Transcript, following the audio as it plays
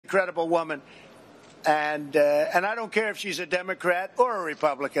credible woman. And I don't care if she's a Democrat or a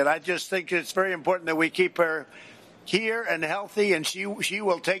Republican. I just think it's very important that we keep her here and healthy, and she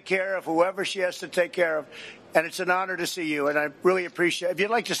will take care of whoever she has to take care of. And it's an honor to see you, and I really appreciate it. If you'd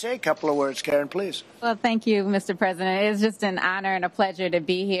like to say a couple of words, Karen, please. Well, thank you, Mr. President. It's just an honor and a pleasure to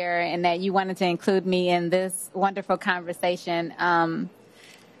be here, and that you wanted to include me in this wonderful conversation.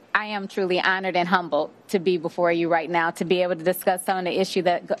 I am truly honored and humbled to be before you right now, to be able to discuss some of the issues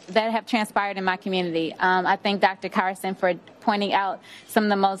that have transpired in my community. I thank Dr. Carson for pointing out some of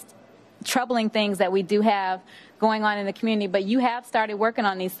the most troubling things that we do have going on in the community, but you have started working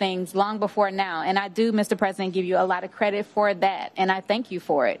on these things long before now, and I do, Mr. President, give you a lot of credit for that, and I thank you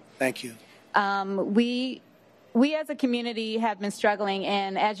for it. Thank you. We as a community have been struggling,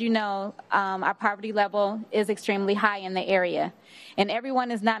 and as you know, our poverty level is extremely high in the area, and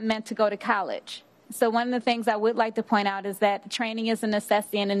everyone is not meant to go to college. So one of the things I would like to point out is that training is a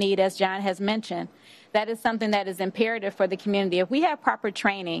necessity and a need, as John has mentioned. That is something that is imperative for the community. If we have proper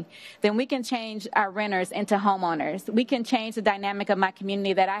training, then we can change our renters into homeowners. We can change the dynamic of my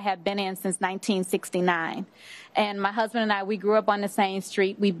community that I have been in since 1969. And my husband and I, we grew up on the same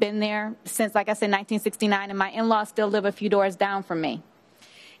street. We've been there since, like I said, 1969, and my in-laws still live a few doors down from me.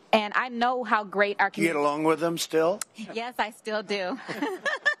 And I know how great our community. You get along with them still? Yes, I still do.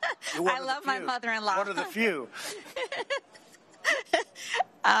 I love my mother-in-law. One of the few.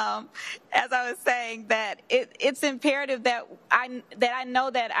 As I was saying, that it's imperative that I know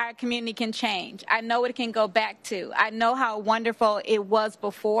that our community can change. I know what it can go back to. I know how wonderful it was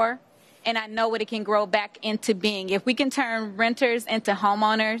before, and I know what it can grow back into being. If we can turn renters into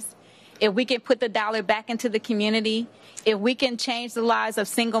homeowners, if we can put the dollar back into the community, if we can change the lives of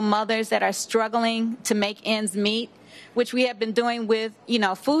single mothers that are struggling to make ends meet, which we have been doing with,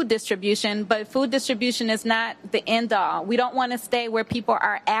 food distribution, but food distribution is not the end all. We don't want to stay where people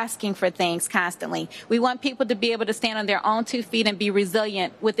are asking for things constantly. We want people to be able to stand on their own 2 feet and be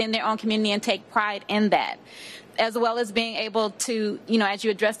resilient within their own community and take pride in that, as well as being able to, as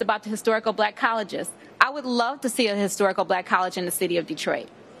you addressed about the historical black colleges. I would love to see a historical black college in the city of Detroit.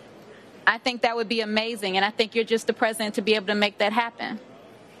 I think that would be amazing, and I think you're just the president to be able to make that happen.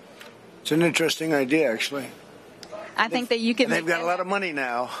 It's an interesting idea, actually. I think that you can. And they've got a lot of money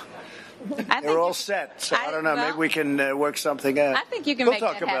now. They're all set, so I don't know. Maybe we can work something out. I think you can make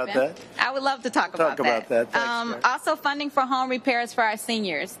that happen. We'll talk about that. I would love to talk about that. Thanks, also, funding for home repairs for our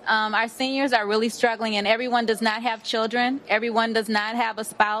seniors. Our seniors are really struggling, and everyone does not have children. Everyone does not have a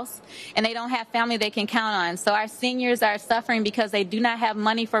spouse, and they don't have family they can count on. So our seniors are suffering because they do not have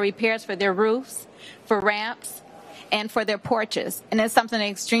money for repairs for their roofs, for ramps, and for their porches. And it's something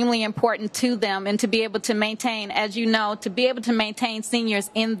extremely important to them, and to be able to maintain, as you know, to be able to maintain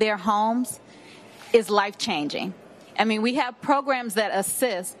seniors in their homes is life-changing. I mean, we have programs that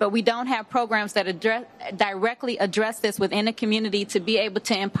assist, but we don't have programs that directly address this within the community to be able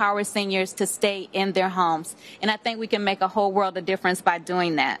to empower seniors to stay in their homes. And I think we can make a whole world of difference by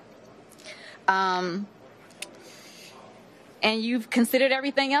doing that. And you've considered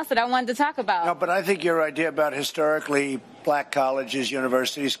everything else that I wanted to talk about. No, but I think your idea about historically black colleges,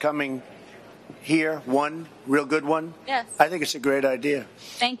 universities coming here, one real good one. Yes. I think it's a great idea.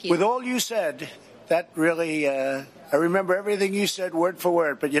 Thank you. With all you said, that really, I remember everything you said word for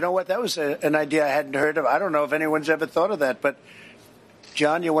word. But you know what? That was an idea I hadn't heard of. I don't know if anyone's ever thought of that. But,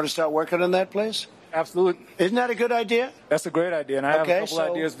 John, you want to start working on that, please? Absolutely. Isn't that a good idea? That's a great idea, and I have a couple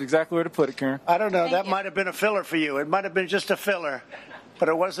ideas of exactly where to put it, Karen. I don't know. That might have been a filler for you. It might have been just a filler, but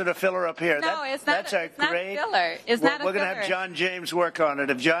it wasn't a filler up here. No, it's not. It's not a filler. It's not a filler. We're going to have John James work on it.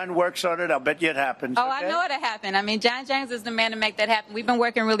 If John works on it, I'll bet you it happens. Oh, okay? I know it'll happen. I mean, John James is the man to make that happen. We've been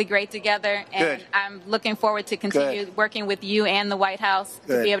working really great together, and Good. I'm looking forward to continue working with you and the White House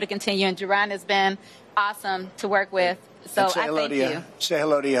to be able to continue. And Jerron has been awesome to work with. So I thank you. Say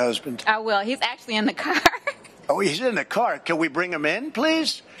hello to your husband. I will. He's actually in the car. Oh, he's in the car. Can we bring him in,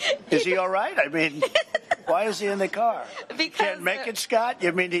 please? Is he all right? I mean, why is he in the car? Because can't make it, Scott?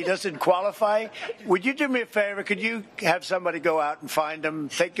 You mean he doesn't qualify? Would you do me a favor? Could you have somebody go out and find him,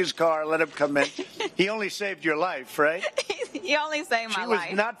 take his car, let him come in? He only saved your life, right? He only saved my life. She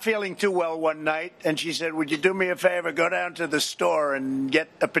was not feeling too well one night, and she said, would you do me a favor? Go down to the store and get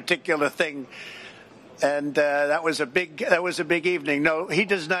a particular thing. And that was a big evening. No, he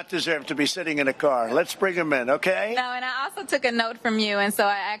does not deserve to be sitting in a car. Let's bring him in, okay? No, and I also took a note from you, and so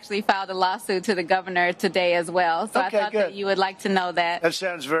I actually filed a lawsuit to the governor today as well. So I thought that you would like to know that. That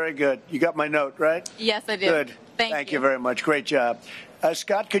sounds very good. You got my note, right? Yes, I did. Good. Thank you very much. Great job.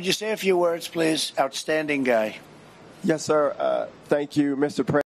 Scott, could you say a few words, please? Outstanding guy. Yes, sir. Thank you, Mr. President.